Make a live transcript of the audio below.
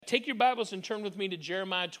Take your Bibles and turn with me to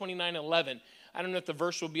Jeremiah 29:11. I don't know if the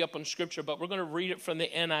verse will be up on Scripture, but we're going to read it from the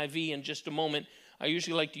NIV in just a moment. I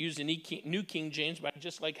usually like to use the New King James, but I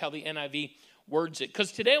just like how the NIV words it.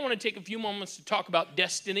 Because today I want to take a few moments to talk about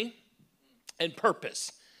destiny and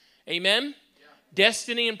purpose. Amen? Yeah.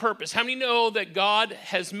 Destiny and purpose. How many know that God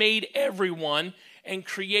has made everyone and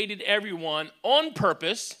created everyone on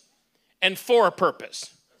purpose and for a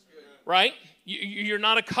purpose? Right? You're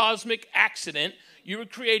not a cosmic accident. You were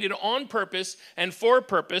created on purpose and for a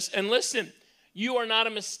purpose. And listen, you are not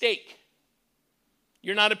a mistake.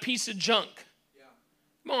 You're not a piece of junk. Yeah.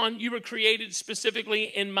 Come on, you were created specifically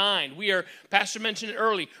in mind. Pastor mentioned it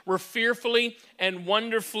early, we're fearfully and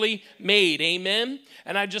wonderfully made. Amen?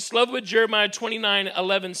 And I just love what Jeremiah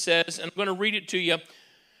 29:11 says, and I'm going to read it to you.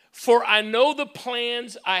 For I know the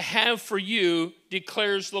plans I have for you,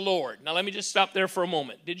 declares the Lord. Now let me just stop there for a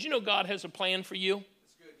moment. Did you know God has a plan for you?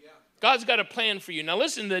 That's good, yeah. God's got a plan for you. Now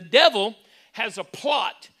listen, the devil has a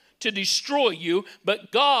plot to destroy you,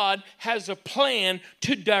 but God has a plan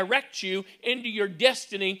to direct you into your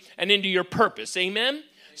destiny and into your purpose. Amen?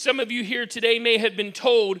 Some of you here today may have been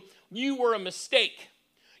told you were a mistake.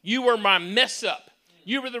 You were my mess up.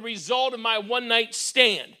 You were the result of my one-night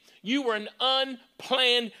stand. You were an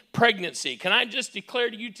unplanned pregnancy. Can I just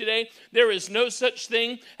declare to you today, there is no such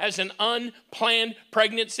thing as an unplanned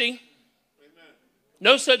pregnancy? Amen.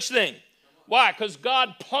 No such thing. Why? Because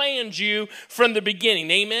God planned you from the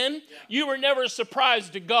beginning. Amen? Yeah. You were never a surprise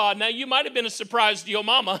to God. Now, you might have been a surprise to your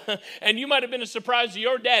mama, and you might have been a surprise to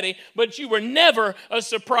your daddy, but you were never a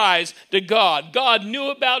surprise to God. God knew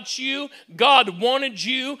about you. God wanted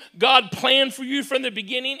you. God planned for you from the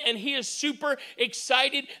beginning, and he is super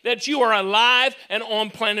excited that you are alive and on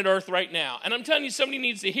planet Earth right now. And I'm telling you, somebody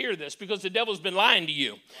needs to hear this because the devil's been lying to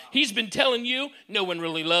you. He's been telling you no one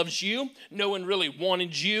really loves you. No one really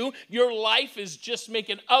wanted you. Your life is just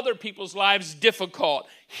making other people's lives difficult.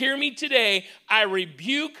 Hear me today. I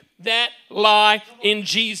rebuke that lie in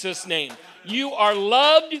Jesus' name. You are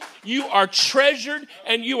loved, you are treasured,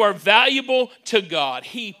 and you are valuable to God.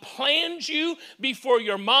 He planned you before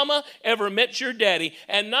your mama ever met your daddy.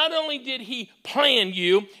 And not only did he plan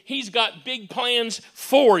you, he's got big plans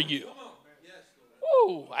for you.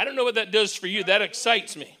 Woo, I don't know what that does for you. That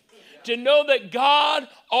excites me. To know that God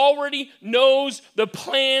already knows the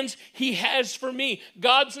plans he has for me.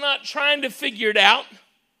 God's not trying to figure it out.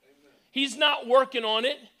 He's not working on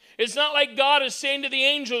it. It's not like God is saying to the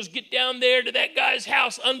angels, get down there to that guy's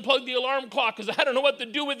house, unplug the alarm clock because I don't know what to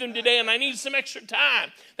do with him today and I need some extra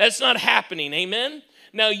time. That's not happening. Amen?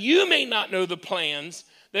 Now, you may not know the plans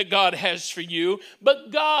that God has for you, but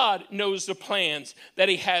God knows the plans that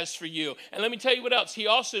he has for you. And let me tell you what else. He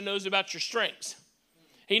also knows about your strengths.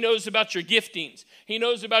 He knows about your giftings. He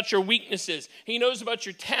knows about your weaknesses. He knows about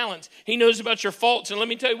your talents. He knows about your faults. And let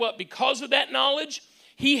me tell you what, because of that knowledge,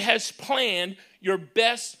 he has planned your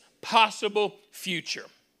best possible future.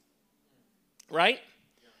 Right?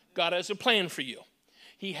 God has a plan for you.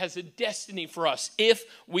 He has a destiny for us if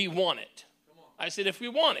we want it. I said if we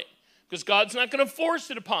want it, because God's not going to force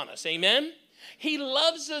it upon us. Amen? He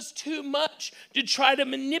loves us too much to try to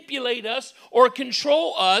manipulate us or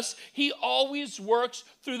control us. He always works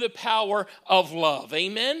through the power of love.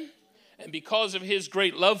 Amen? And because of his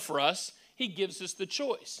great love for us, he gives us the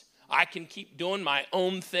choice. I can keep doing my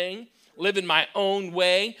own thing, living my own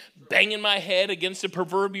way, banging my head against the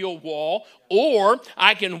proverbial wall, or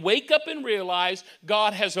I can wake up and realize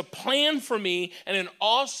God has a plan for me and an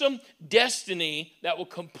awesome destiny that will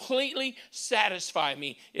completely satisfy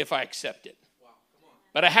me if I accept it.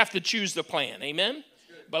 But I have to choose the plan. Amen?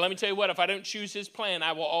 But let me tell you what, if I don't choose his plan,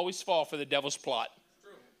 I will always fall for the devil's plot.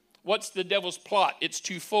 What's the devil's plot? It's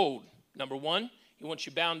twofold. Number one, he wants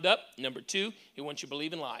you bound up. Number two, he wants you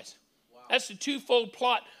believing lies. Wow. That's the twofold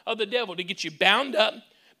plot of the devil, to get you bound up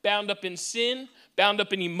in sin, bound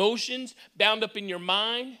up in emotions, bound up in your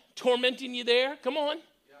mind, tormenting you there. Come on.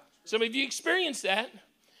 Yeah. Some of you experience that.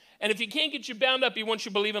 And if he can't get you bound up, he wants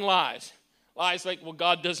you believing lies. Lies like, well,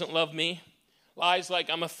 God doesn't love me. Lies like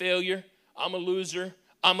I'm a failure, I'm a loser,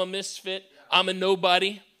 I'm a misfit, I'm a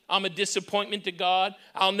nobody, I'm a disappointment to God,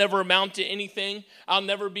 I'll never amount to anything, I'll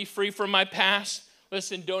never be free from my past.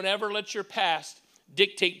 Listen, don't ever let your past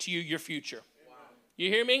dictate to you your future. Wow. You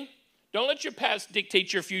hear me? Don't let your past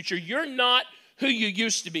dictate your future. You're not who you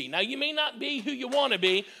used to be. Now, you may not be who you want to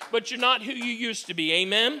be, but you're not who you used to be.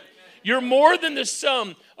 Amen? You're more than the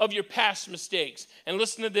sum of your past mistakes. And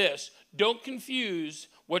listen to this. Don't confuse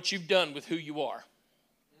what you've done with who you are.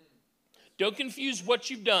 Don't confuse what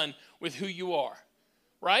you've done with who you are,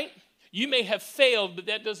 right? You may have failed, but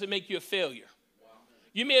that doesn't make you a failure.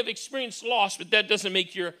 You may have experienced loss, but that doesn't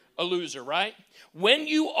make you a loser, right? When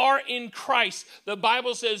you are in Christ, the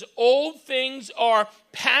Bible says old things are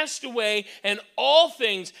passed away and all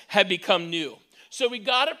things have become new. So we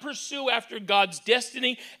got to pursue after God's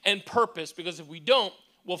destiny and purpose, because if we don't,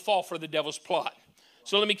 we'll fall for the devil's plot.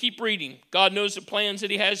 So let me keep reading. God knows the plans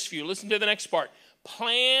that he has for you. Listen to the next part.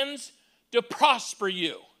 Plans to prosper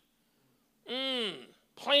you.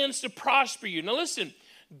 Plans to prosper you. Now listen,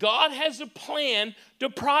 God has a plan to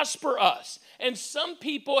prosper us. And some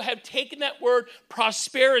people have taken that word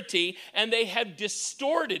prosperity and they have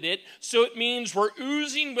distorted it so it means we're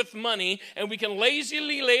oozing with money and we can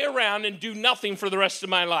lazily lay around and do nothing for the rest of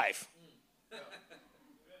my life.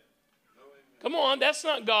 Come on, that's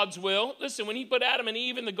not God's will. Listen, when he put Adam and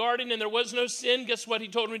Eve in the garden and there was no sin, guess what he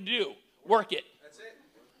told them to do? Work it. That's it.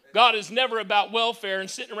 God is never about welfare and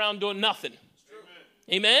sitting around doing nothing.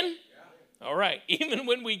 Amen? Yeah. All right. Even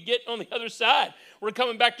when we get on the other side, we're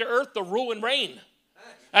coming back to earth to rule and reign.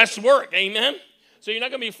 That's work. Amen? So you're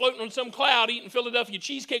not going to be floating on some cloud eating Philadelphia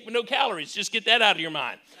cheesecake with no calories. Just get that out of your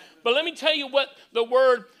mind. But let me tell you what the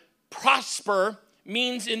word prosper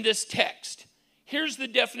means in this text. Here's the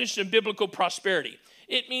definition of biblical prosperity.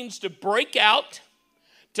 It means to break out,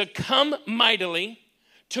 to come mightily,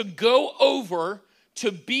 to go over,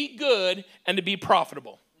 to be good, and to be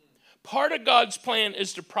profitable. Part of God's plan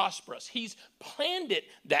is to prosper us. He's planned it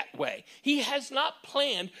that way. He has not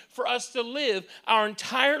planned for us to live our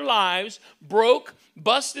entire lives broke,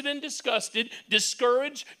 busted and disgusted,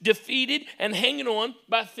 discouraged, defeated, and hanging on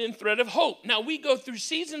by a thin thread of hope. Now, we go through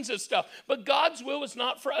seasons of stuff, but God's will is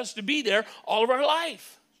not for us to be there all of our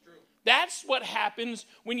life. That's what happens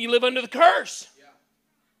when you live under the curse.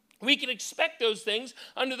 We can expect those things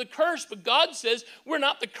under the curse, but God says we're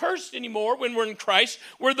not the cursed anymore when we're in Christ.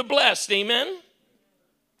 We're the blessed. Amen?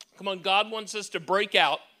 Come on, God wants us to break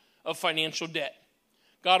out of financial debt.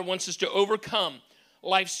 God wants us to overcome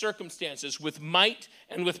life circumstances with might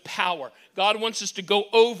and with power. God wants us to go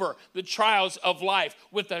over the trials of life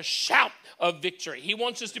with a shout of victory. He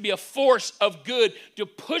wants us to be a force of good to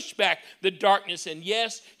push back the darkness. And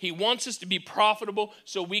yes, he wants us to be profitable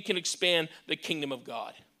so we can expand the kingdom of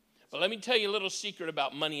God. But let me tell you a little secret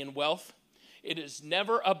about money and wealth. It is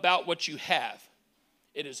never about what you have.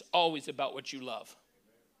 It is always about what you love.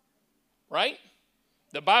 Right?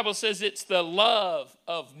 The Bible says it's the love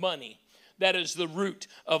of money that is the root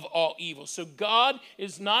of all evil. So God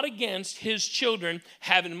is not against his children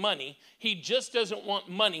having money. He just doesn't want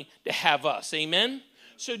money to have us. Amen?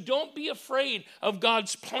 So don't be afraid of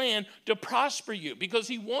God's plan to prosper you, because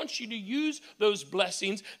he wants you to use those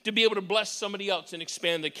blessings to be able to bless somebody else and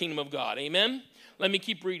expand the kingdom of God. Amen? Let me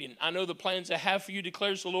keep reading. I know the plans I have for you,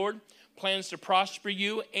 declares the Lord, plans to prosper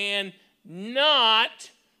you and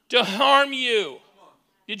not to harm you.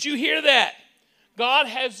 Did you hear that? God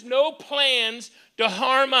has no plans to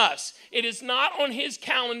harm us. It is not on his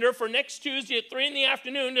calendar for next Tuesday at 3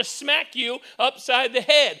 p.m. to smack you upside the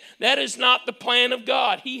head. That is not the plan of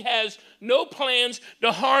God. He has no plans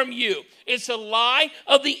to harm you. It's a lie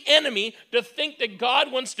of the enemy to think that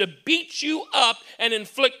God wants to beat you up and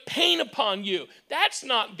inflict pain upon you. That's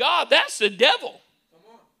not God. That's the devil.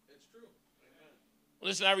 Come on. It's true. Amen.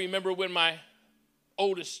 Listen, I remember when my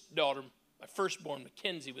oldest daughter, my firstborn,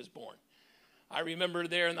 Mackenzie, was born. I remember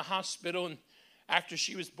there in the hospital, and after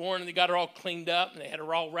she was born and they got her all cleaned up and they had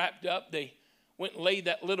her all wrapped up, they went and laid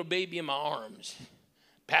that little baby in my arms.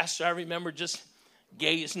 Pastor, I remember just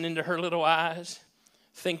gazing into her little eyes,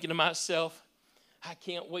 thinking to myself, I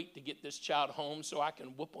can't wait to get this child home so I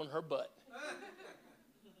can whoop on her butt.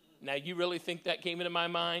 Now, you really think that came into my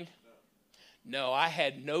mind? No, I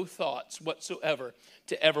had no thoughts whatsoever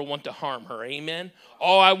to ever want to harm her. Amen?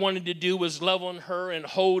 All I wanted to do was love on her and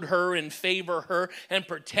hold her and favor her and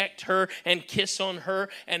protect her and kiss on her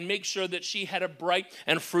and make sure that she had a bright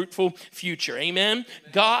and fruitful future. Amen?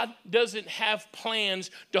 God doesn't have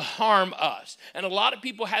plans to harm us. And a lot of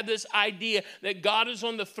people have this idea that God is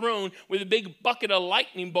on the throne with a big bucket of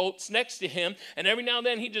lightning bolts next to him, and every now and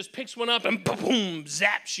then he just picks one up and boom,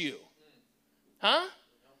 zaps you. Huh?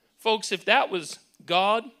 Folks, if that was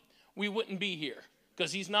God, we wouldn't be here,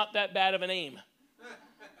 because he's not that bad of an aim.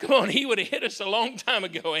 Come on, he would have hit us a long time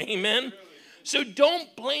ago. Amen? So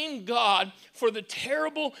don't blame God for the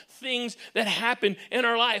terrible things that happen in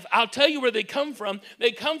our life. I'll tell you where they come from.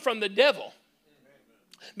 They come from the devil.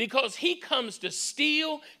 Because he comes to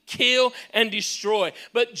steal, kill, and destroy.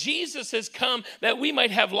 But Jesus has come that we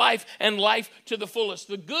might have life and life to the fullest.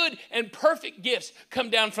 The good and perfect gifts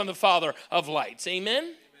come down from the Father of lights.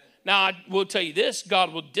 Amen? Now, I will tell you this,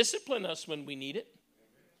 God will discipline us when we need it.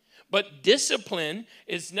 But discipline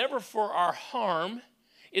is never for our harm.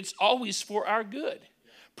 It's always for our good.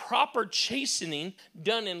 Proper chastening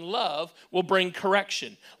done in love will bring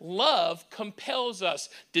correction. Love compels us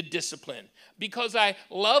to discipline. Because I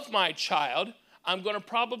love my child, I'm going to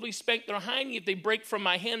probably spank their hiney if they break from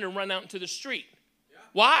my hand and run out into the street. Yeah.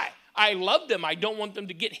 Why? I love them. I don't want them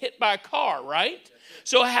to get hit by a car, right?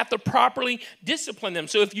 So I have to properly discipline them.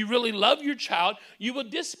 So if you really love your child, you will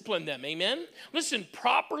discipline them. Amen? Listen,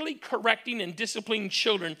 properly correcting and disciplining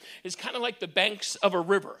children is kind of like the banks of a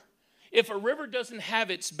river. If a river doesn't have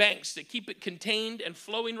its banks that keep it contained and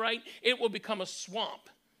flowing right, it will become a swamp.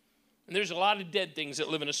 And there's a lot of dead things that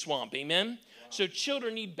live in a swamp. Amen? Wow. So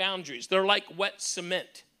children need boundaries. They're like wet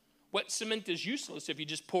cement. Wet cement is useless if you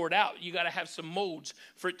just pour it out. You got to have some molds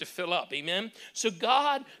for it to fill up. Amen? So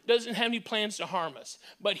God doesn't have any plans to harm us,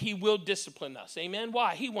 but he will discipline us. Amen?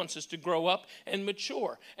 Why? He wants us to grow up and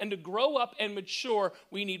mature. And to grow up and mature,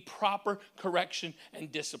 we need proper correction and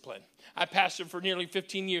discipline. I pastored for nearly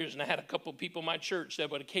 15 years, and I had a couple of people in my church that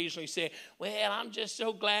would occasionally say, well, I'm just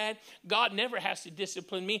so glad God never has to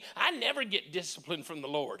discipline me. I never get disciplined from the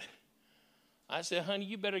Lord. I said, honey,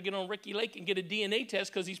 you better get on Ricky Lake and get a DNA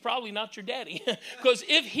test because he's probably not your daddy. Because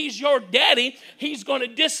if he's your daddy, he's going to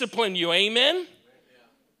discipline you. Amen? Yeah.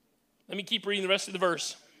 Let me keep reading the rest of the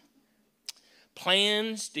verse.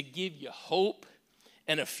 Plans to give you hope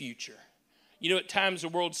and a future. You know, at times the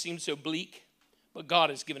world seems so bleak, but God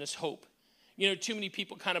has given us hope. You know, too many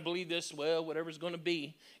people kind of believe this, well, whatever's going to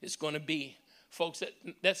be, it's going to be. Folks,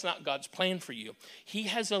 that's not God's plan for you. He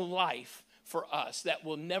has a life for us that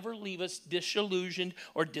will never leave us disillusioned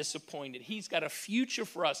or disappointed. He's got a future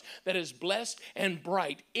for us that is blessed and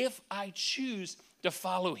bright if I choose to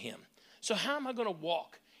follow him. So how am I going to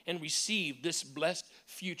walk and receive this blessed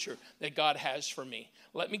future that God has for me?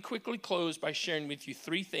 Let me quickly close by sharing with you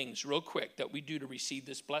 3 things real quick that we do to receive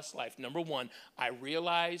this blessed life. Number 1, I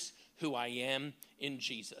realize who I am in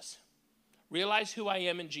Jesus. Realize who I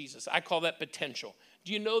am in Jesus. I call that potential.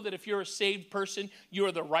 Do you know that if you're a saved person, you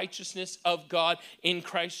are the righteousness of God in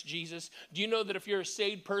Christ Jesus? Do you know that if you're a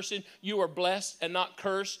saved person, you are blessed and not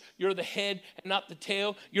cursed? You're the head and not the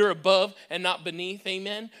tail. You're above and not beneath.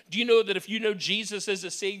 Amen? Do you know that if you know Jesus as a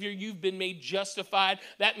Savior, you've been made justified?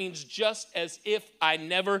 That means just as if I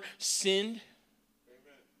never sinned.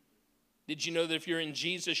 Amen. Did you know that if you're in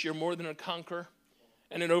Jesus, you're more than a conqueror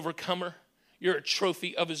and an overcomer? You're a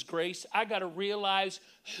trophy of his grace. I got to realize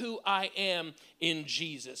who I am in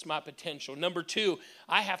Jesus, my potential. Number 2,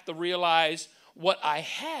 I have to realize what I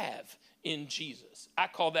have in Jesus. I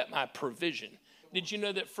call that my provision. Did you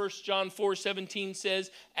know that 1 John 4:17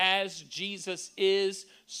 says, as Jesus is,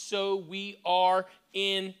 so we are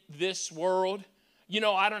in this world? You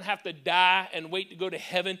know, I don't have to die and wait to go to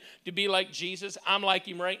heaven to be like Jesus. I'm like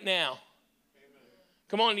him right now.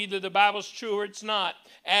 Come on, either the Bible's true or it's not.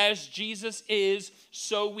 As Jesus is,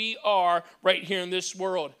 so we are right here in this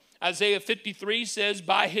world. Isaiah 53 says,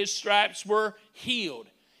 by his stripes we're healed.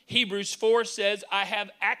 Hebrews 4 says, I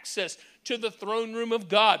have access to the throne room of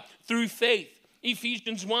God through faith.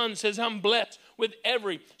 Ephesians 1 says, I'm blessed with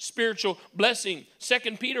every spiritual blessing.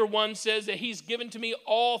 2 Peter 1 says that he's given to me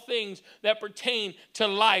all things that pertain to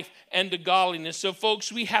life and to godliness. So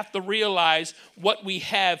folks, we have to realize what we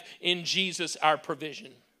have in Jesus, our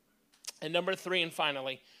provision. And number 3, and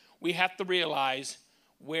finally, we have to realize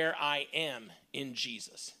where I am in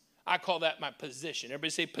Jesus. I call that my position. Everybody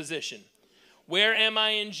say position. Where am I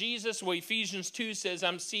in Jesus? Well, Ephesians 2 says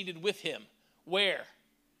I'm seated with him. Where?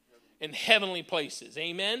 In heavenly places.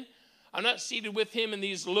 Amen? I'm not seated with him in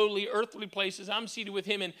these lowly earthly places. I'm seated with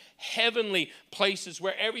him in heavenly places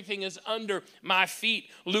where everything is under my feet.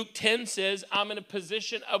 Luke 10 says I'm in a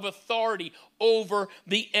position of authority over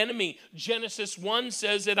the enemy. Genesis 1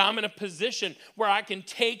 says that I'm in a position where I can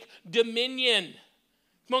take dominion.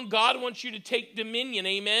 Come on, God wants you to take dominion.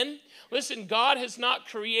 Amen? Listen, God has not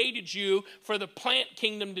created you for the plant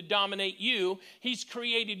kingdom to dominate you. He's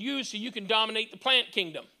created you so you can dominate the plant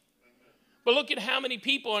kingdom. But look at how many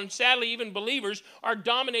people, and sadly even believers, are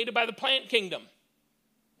dominated by the plant kingdom.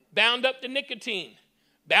 Bound up to nicotine,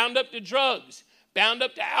 bound up to drugs, bound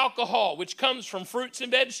up to alcohol, which comes from fruits and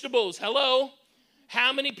vegetables. Hello?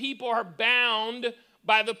 How many people are bound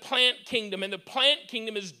by the plant kingdom, and the plant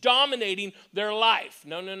kingdom is dominating their life?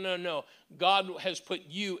 No. God has put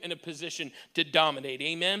you in a position to dominate.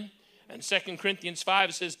 Amen? And 2 Corinthians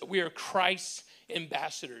 5 says that we are Christ's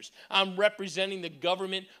ambassadors. I'm representing the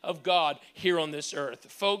government of God here on this earth.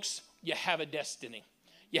 Folks, you have a destiny.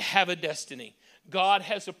 You have a destiny. God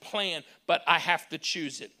has a plan, but I have to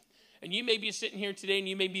choose it. And you may be sitting here today and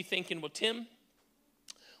you may be thinking, well, Tim,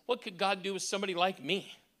 what could God do with somebody like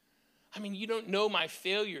me? I mean, you don't know my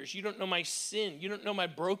failures. You don't know my sin. You don't know my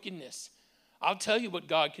brokenness. I'll tell you what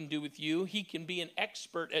God can do with you. He can be an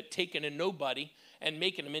expert at taking a nobody and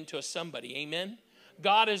making them into a somebody. Amen?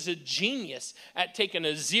 God is a genius at taking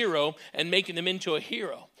a zero and making them into a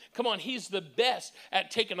hero. Come on, he's the best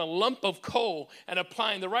at taking a lump of coal and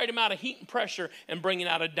applying the right amount of heat and pressure and bringing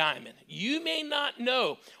out a diamond. You may not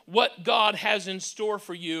know what God has in store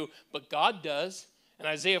for you, but God does. In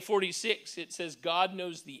Isaiah 46, it says, God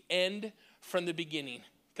knows the end from the beginning.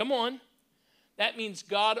 Come on. That means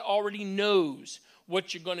God already knows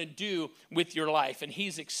what you're going to do with your life. And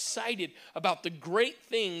he's excited about the great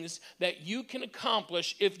things that you can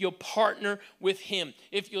accomplish if you'll partner with him,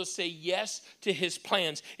 if you'll say yes to his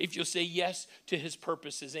plans, if you'll say yes to his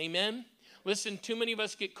purposes. Amen? Listen, too many of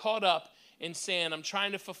us get caught up in saying, I'm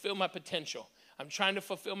trying to fulfill my potential. I'm trying to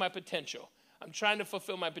fulfill my potential. I'm trying to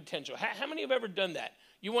fulfill my potential. How many have ever done that?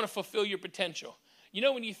 You want to fulfill your potential. You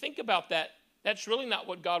know, when you think about that, that's really not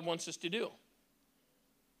what God wants us to do.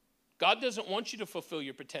 God doesn't want you to fulfill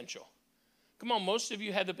your potential. Come on, most of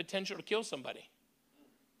you had the potential to kill somebody.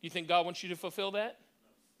 You think God wants you to fulfill that?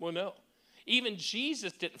 Well, no. Even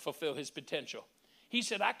Jesus didn't fulfill his potential. He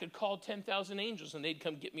said, I could call 10,000 angels and they'd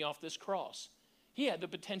come get me off this cross. He had the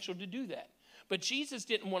potential to do that. But Jesus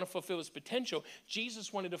didn't want to fulfill his potential.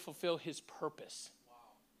 Jesus wanted to fulfill his purpose.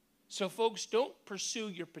 So, folks, don't pursue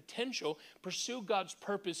your potential. Pursue God's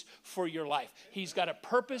purpose for your life. He's got a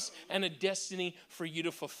purpose and a destiny for you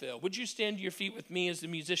to fulfill. Would you stand to your feet with me as the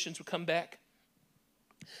musicians will come back?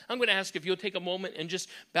 I'm going to ask if you'll take a moment and just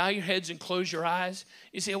bow your heads and close your eyes.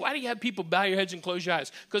 You say, why do you have people bow your heads and close your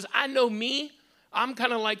eyes? Because I know me. I'm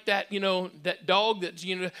kind of like that, that dog that's,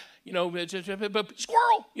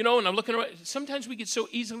 squirrel, and I'm looking around. Sometimes we get so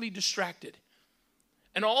easily distracted.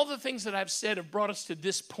 And all the things that I've said have brought us to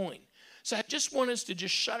this point. So I just want us to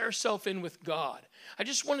just shut ourselves in with God. I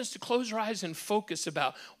just want us to close our eyes and focus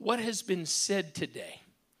about what has been said today.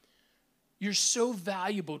 You're so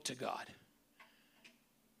valuable to God.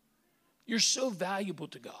 You're so valuable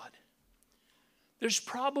to God. There's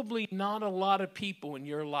probably not a lot of people in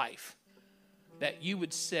your life that you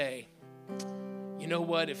would say, you know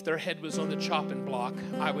what, if their head was on the chopping block,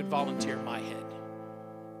 I would volunteer my head.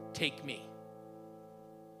 Take me.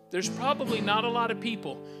 There's probably not a lot of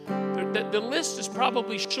people. The list is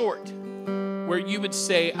probably short where you would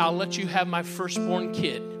say, I'll let you have my firstborn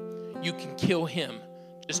kid. You can kill him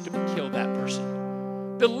just to kill that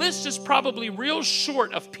person. The list is probably real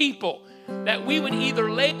short of people that we would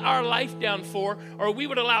either lay our life down for or we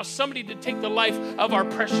would allow somebody to take the life of our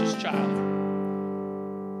precious child.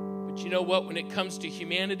 But you know what? When it comes to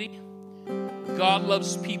humanity, God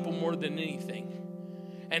loves people more than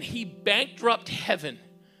anything. And he bankrupt heaven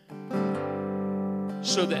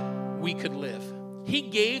so that we could live. He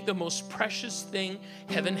gave the most precious thing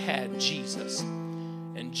heaven had, Jesus.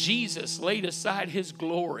 And Jesus laid aside his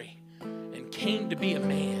glory and came to be a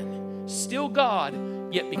man. Still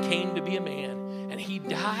God, yet became to be a man. And he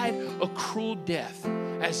died a cruel death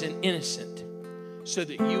as an innocent so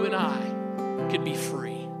that you and I could be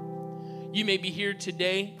free. You may be here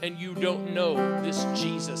today and you don't know this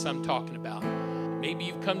Jesus I'm talking about. Maybe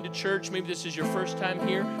you've come to church. Maybe this is your first time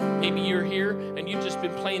here. Maybe you're here and you've just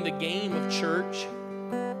been playing the game of church.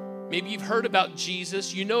 Maybe you've heard about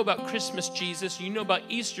Jesus. You know about Christmas Jesus. You know about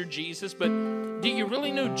Easter Jesus. But do you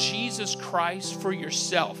really know Jesus Christ for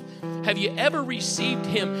yourself? Have you ever received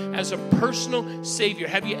him as a personal Savior?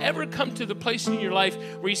 Have you ever come to the place in your life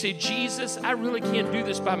where you say, Jesus, I really can't do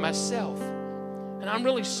this by myself. And I'm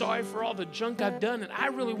really sorry for all the junk I've done. And I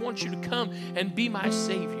really want you to come and be my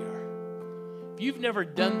Savior. If you've never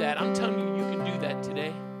done that, I'm telling you, you can do that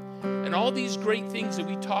today. And all these great things that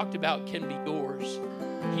we talked about can be yours.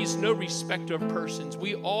 He's no respecter of persons.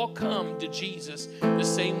 We all come to Jesus the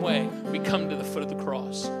same way. We come to the foot of the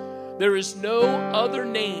cross. There is no other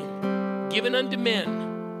name given unto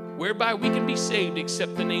men whereby we can be saved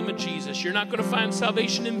except the name of Jesus. You're not going to find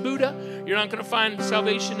salvation in Buddha. You're not going to find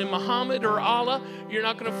salvation in Muhammad or Allah. You're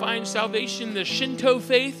not going to find salvation in the Shinto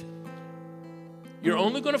faith. You're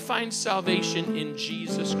only going to find salvation in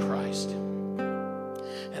Jesus Christ.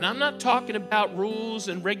 And I'm not talking about rules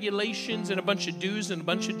and regulations and a bunch of do's and a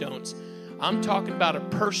bunch of don'ts. I'm talking about a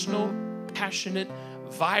personal, passionate,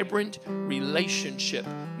 vibrant relationship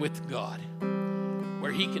with God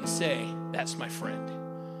where he can say, that's my friend.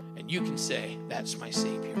 And you can say, that's my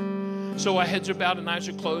Savior. So our heads are bowed and eyes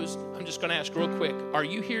are closed. I'm just going to ask real quick, are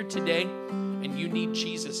you here today and you need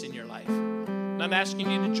Jesus in your life? I'm not asking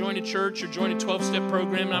you to join a church or join a 12-step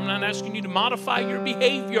program. I'm not asking you to modify your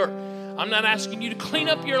behavior. I'm not asking you to clean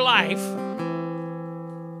up your life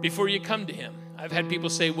before you come to him. I've had people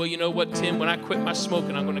say, well, you know what, Tim, when I quit my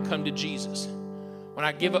smoking, I'm going to come to Jesus. When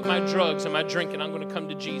I give up my drugs and my drinking, I'm going to come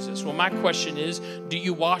to Jesus. Well, my question is, do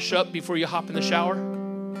you wash up before you hop in the shower?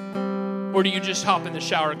 Or do you just hop in the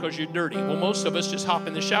shower because you're dirty? Well, most of us just hop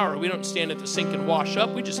in the shower. We don't stand at the sink and wash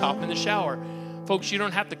up. We just hop in the shower. Folks, you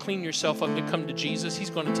don't have to clean yourself up to come to Jesus. He's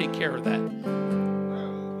going to take care of that.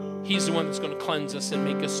 He's the one that's going to cleanse us and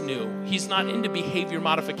make us new. He's not into behavior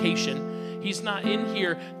modification. He's not in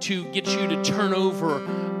here to get you to turn over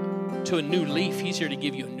to a new leaf. He's here to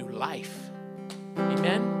give you a new life.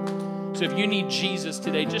 Amen? So if you need Jesus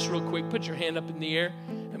today, just real quick, put your hand up in the air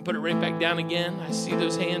and put it right back down again. I see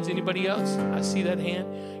those hands. Anybody else? I see that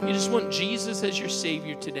hand. You just want Jesus as your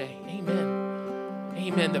Savior today. Amen.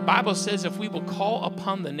 Amen. The Bible says if we will call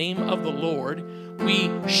upon the name of the Lord, we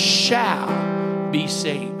shall be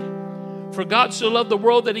saved. For God so loved the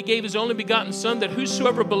world that he gave his only begotten Son, that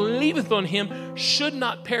whosoever believeth on him should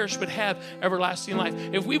not perish but have everlasting life.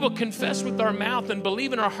 If we will confess with our mouth and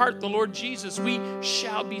believe in our heart the Lord Jesus, we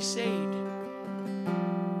shall be saved.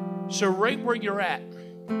 So right where you're at,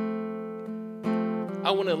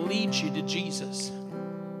 I want to lead you to Jesus.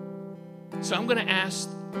 So I'm going to ask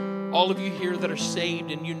all of you here that are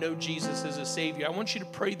saved and you know Jesus as a Savior, I want you to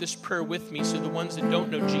pray this prayer with me so the ones that don't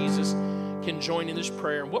know Jesus can join in this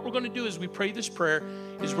prayer. And what we're going to do as we pray this prayer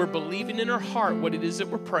is we're believing in our heart what it is that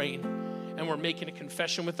we're praying, and we're making a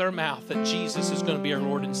confession with our mouth that Jesus is going to be our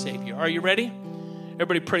Lord and Savior. Are you ready?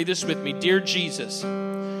 Everybody pray this with me. Dear Jesus,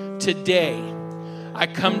 today I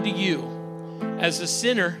come to you as a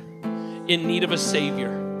sinner in need of a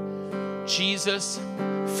Savior. Jesus,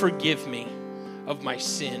 forgive me of my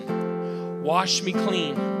sin. Wash me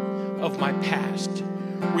clean of my past.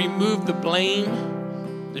 Remove the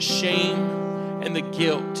blame, the shame, and the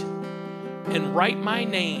guilt, and write my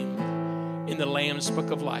name in the Lamb's Book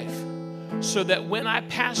of Life, so that when I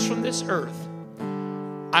pass from this earth,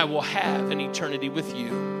 I will have an eternity with you.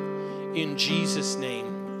 In Jesus'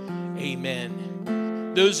 name, amen.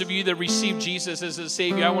 Those of you that receive Jesus as a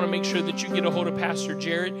Savior, I want to make sure that you get a hold of Pastor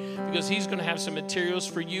Jared, because he's going to have some materials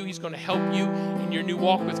for you. He's going to help you in your new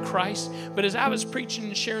walk with Christ. But as I was preaching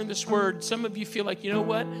and sharing this word, some of you feel like, you know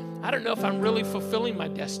what? I don't know if I'm really fulfilling my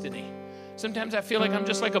destiny. Sometimes I feel like I'm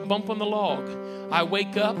just like a bump on the log. I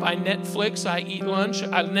wake up, I Netflix, I eat lunch,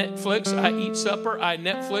 I Netflix, I eat supper, I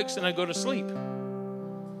Netflix, and I go to sleep.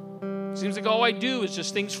 Seems like all I do is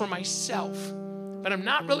just things for myself. But I'm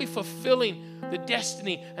not really fulfilling the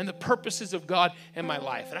destiny and the purposes of God in my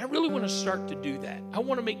life. And I really want to start to do that. I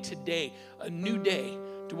want to make today a new day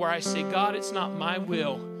to where I say, God, it's not my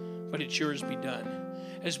will, but it's yours be done.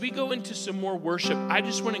 As we go into some more worship, I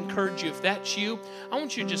just want to encourage you, if that's you, I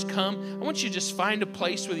want you to just come. I want you to just find a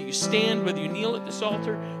place, whether you stand, whether you kneel at this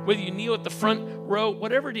altar, whether you kneel at the front row,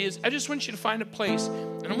 whatever it is, I just want you to find a place.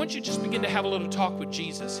 And I want you to just begin to have a little talk with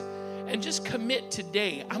Jesus. And just commit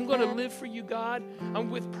today. I'm going to live for you, God.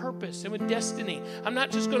 I'm with purpose and with destiny. I'm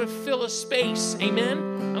not just going to fill a space. Amen?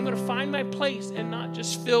 I'm going to find my place and not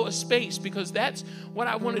just fill a space, because that's what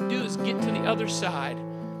I want to do, is get to the other side.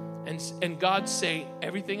 And God say,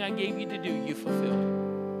 everything I gave you to do, you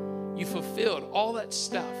fulfilled. You fulfilled all that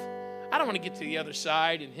stuff. I don't want to get to the other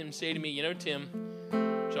side and him say to me, you know, Tim,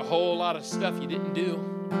 there's a whole lot of stuff you didn't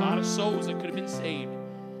do. A lot of souls that could have been saved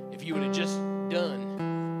if you would have just done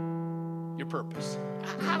your purpose.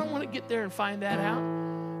 I don't want to get there and find that out.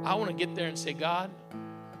 I want to get there and say, God,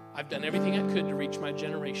 I've done everything I could to reach my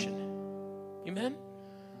generation. Amen?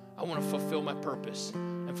 I want to fulfill my purpose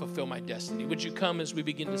and fulfill my destiny. Would you come as we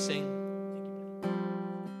begin to sing?